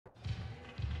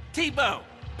T-Bone,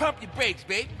 pump your brakes,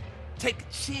 baby. Take a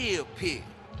chill pill.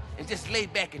 And just lay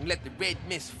back and let the red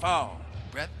mist fall,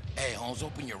 brother. Hey, Holmes,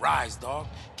 open your eyes, dog.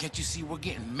 Can't you see we're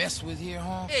getting messed with here,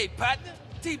 Holmes? Hey, partner.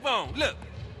 T-Bone, look.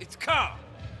 It's Carl.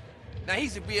 Now,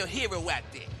 he's a real hero out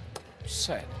there.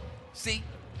 Sad. See?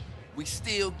 We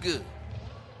still good.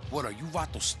 What, are you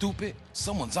vato stupid?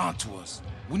 Someone's onto us.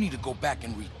 We need to go back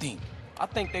and rethink. I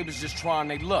think they was just trying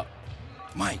their luck.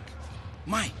 Mike,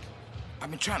 I've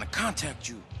been trying to contact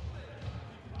you.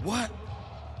 What?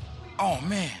 Oh,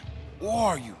 man, where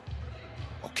are you?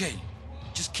 Okay,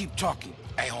 just keep talking.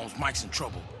 Hey, Holmes, Mike's in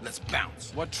trouble. Let's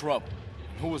bounce. What trouble?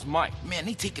 Who was Mike? Man,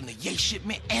 they taking the Yay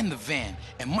shipment and the van,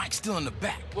 and Mike's still in the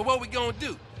back. Well, what we gonna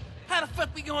do? How the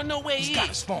fuck we gonna know where he is? He's got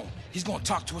his phone. He's gonna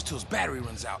talk to us till his battery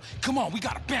runs out. Come on, we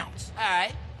gotta bounce. All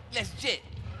right, let's jet.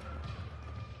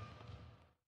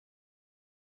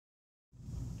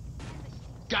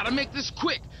 Gotta make this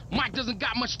quick. Mike doesn't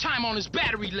got much time on his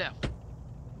battery left.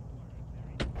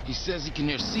 He says he can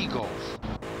hear seagulls.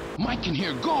 Mike can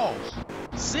hear gulls.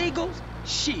 Seagulls?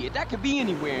 Shit, that could be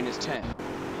anywhere in this town.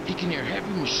 He can hear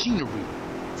heavy machinery.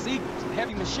 Seagulls and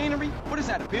heavy machinery? What is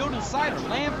that, a building site or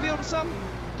landfill or something?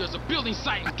 There's a building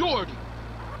site in Doherty.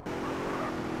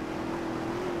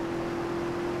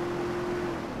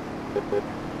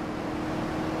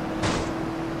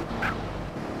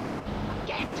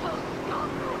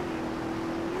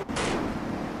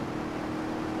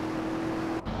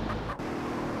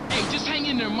 Hey, just hang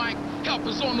in there, Mike. Help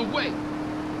is on the way.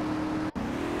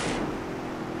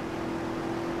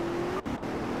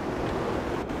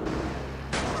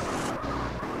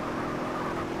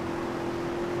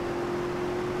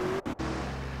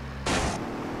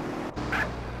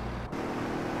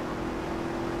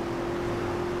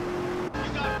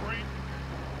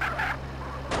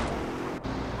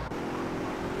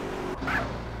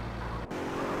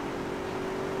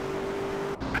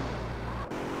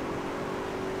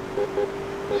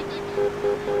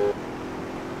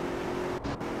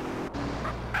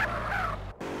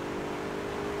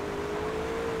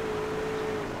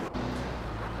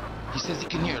 He says he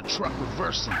can hear a truck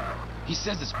reversing. He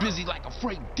says it's busy like a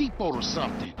freight depot or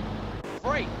something.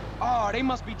 Freight? Oh, they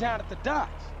must be down at the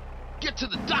docks. Get to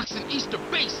the docks in Easter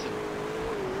Basin.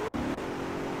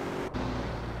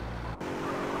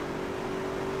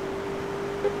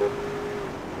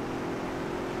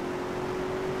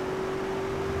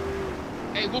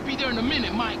 Hey, we'll be there in a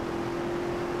minute, Mike.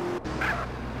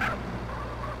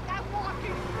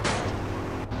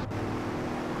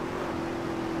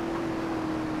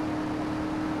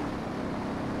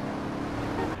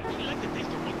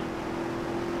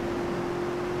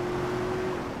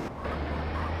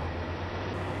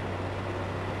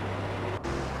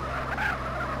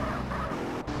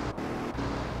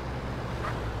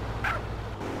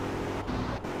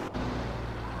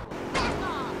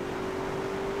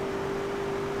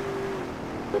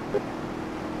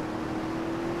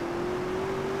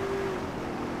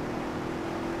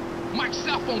 Mike's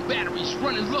cell phone battery's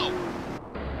running low.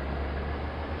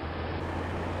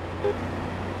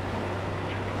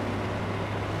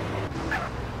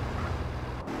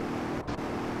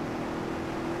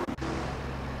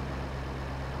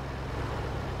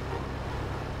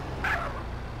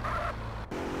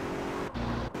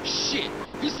 Shit,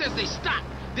 he says they stopped,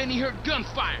 then he heard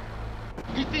gunfire.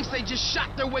 He thinks they just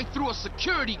shot their way through a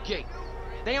security gate.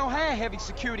 They don't have heavy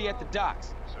security at the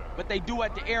docks, but they do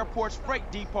at the airport's freight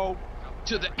depot.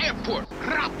 To the airport,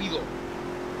 rápido!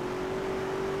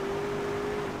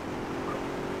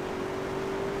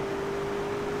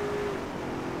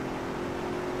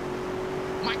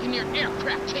 Mike can hear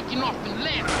aircraft taking off and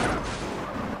landing.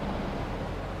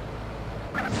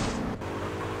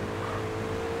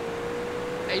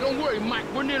 Hey, don't worry, Mike,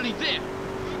 we're nearly there.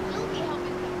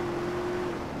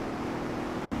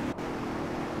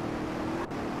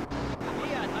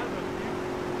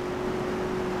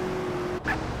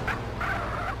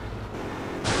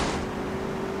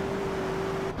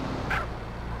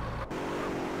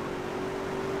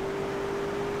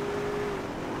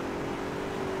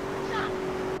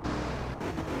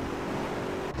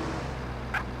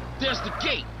 There's the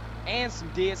gate. And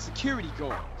some dead security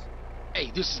guards.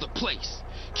 Hey, this is the place.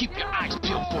 Keep your eyes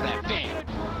peeled for that van.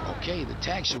 Okay, the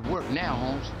tag should work now,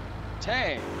 Holmes.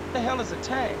 Tag? What the hell is a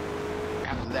tag?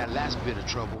 After that last bit of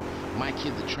trouble, Mike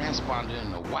hid the transponder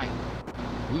in the white.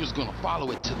 We was gonna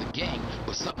follow it to the gang,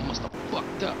 but something must have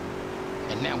fucked up.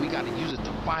 And now we gotta use it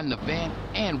to find the van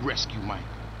and rescue Mike.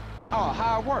 Oh,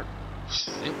 how it work?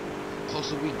 Simple. The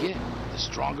closer we get, the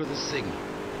stronger the signal.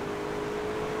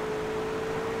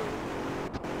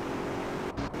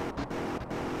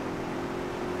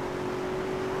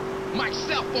 Mike's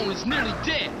cell phone is nearly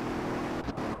dead.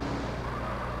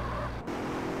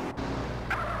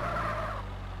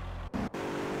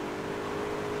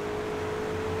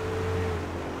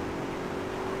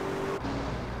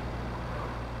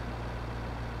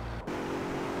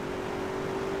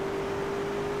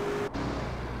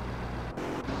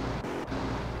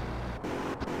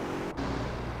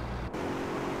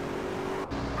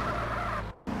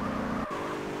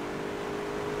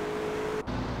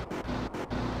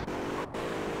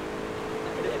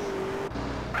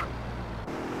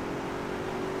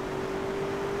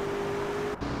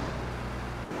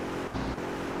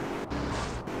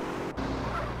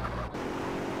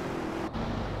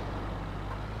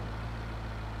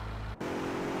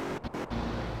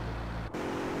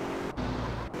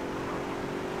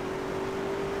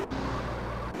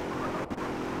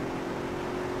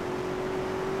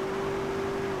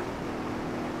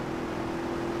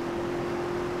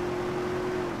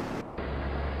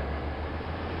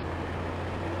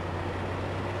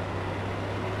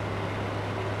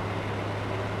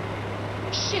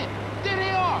 Shit! There they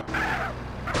are!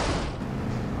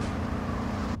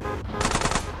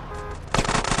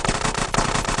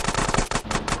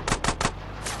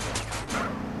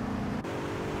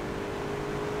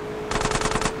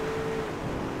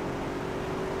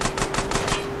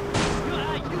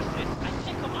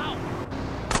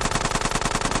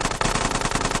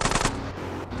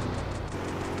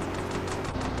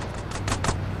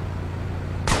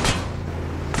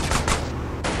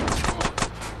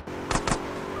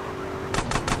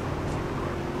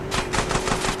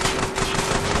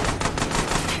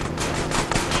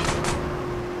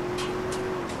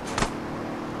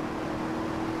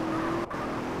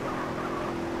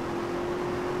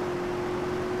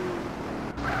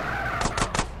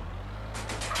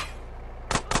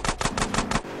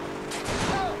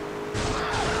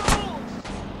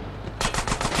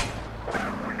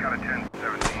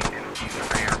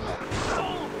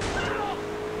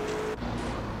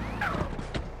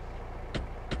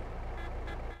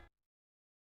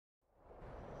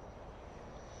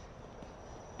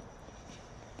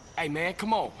 Hey, man,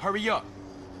 come on, hurry up.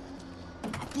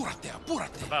 Apúrate,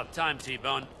 apúrate. About time,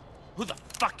 T-Bone. Who the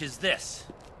fuck is this?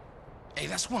 Hey,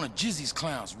 that's one of Jizzy's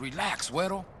clowns. Relax,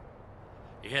 Güero.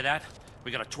 You hear that?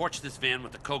 We gotta torch this van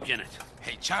with the coke in it.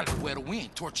 Hey, Charlie, Güero, we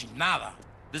ain't torching nada.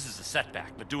 This is a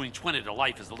setback, but doing 20 to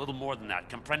life is a little more than that.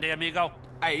 Comprende, amigo?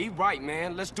 Hey, he right,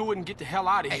 man. Let's do it and get the hell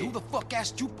out of Hey, here. who the fuck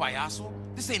asked you, payaso?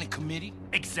 This ain't a committee.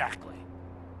 Exactly.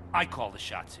 I call the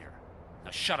shots here.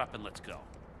 Now shut up and let's go.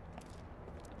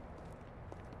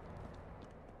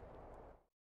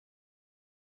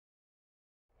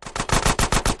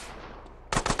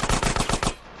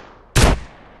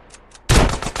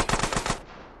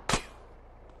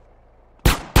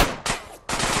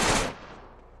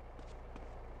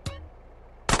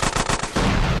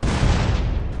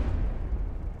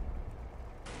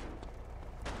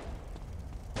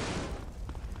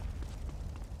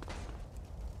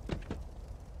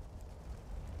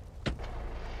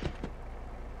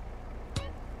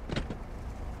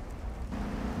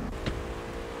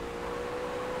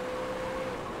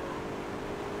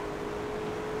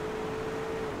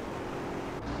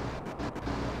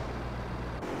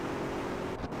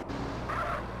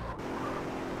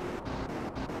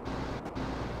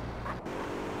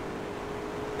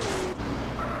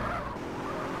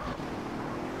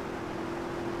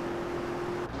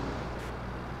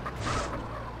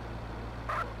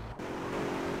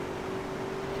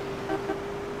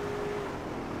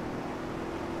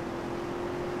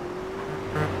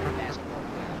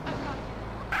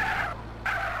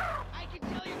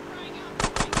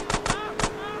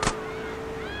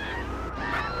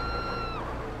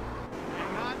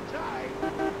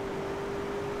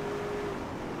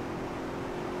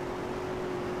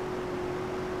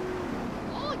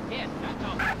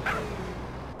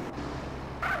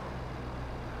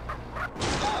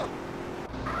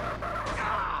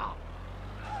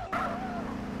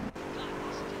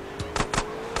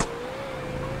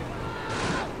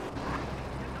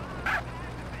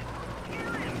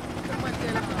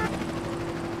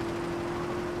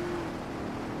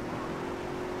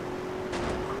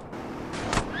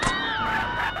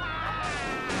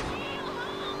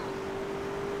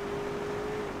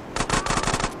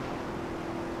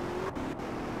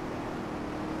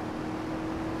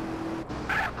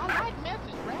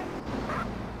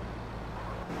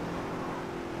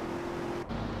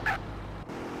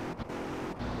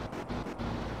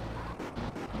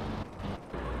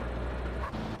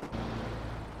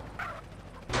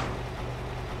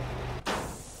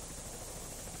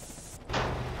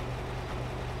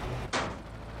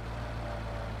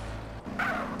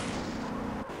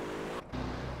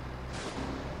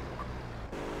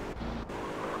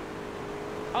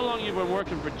 How long you been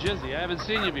working for Jizzy? I haven't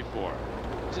seen you before.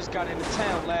 Just got into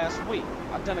town last week.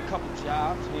 I've done a couple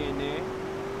jobs here and there.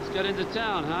 Just got into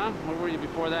town, huh? Where were you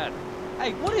before that?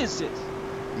 Hey, what is this?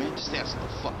 Man, just answer the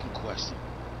fucking question.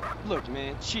 Look,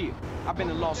 man, chill. I've been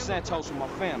to Los Santos with my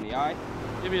family, all right?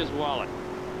 Give me his wallet.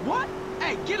 What?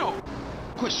 Hey, get off!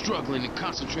 Quit struggling and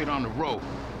concentrate on the road.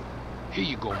 Here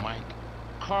you go, Mike.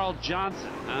 Carl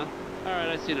Johnson, huh? All right,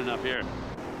 I've seen enough here.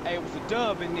 Hey, it was a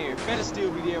dub in there. Better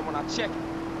still be there when I check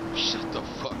it. Shut the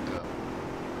fuck up.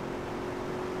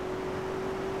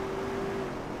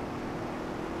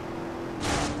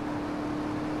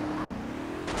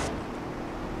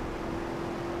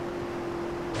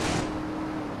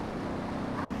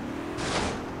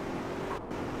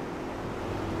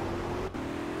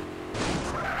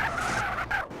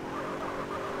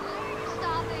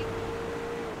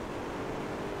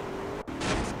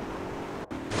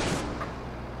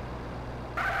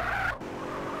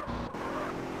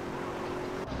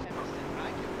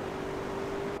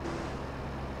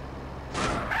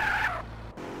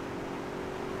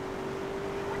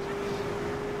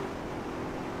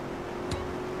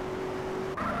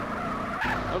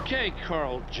 Okay,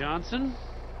 Carl Johnson.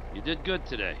 You did good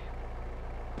today.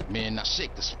 Man, now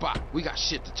shake the spot. We got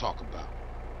shit to talk about.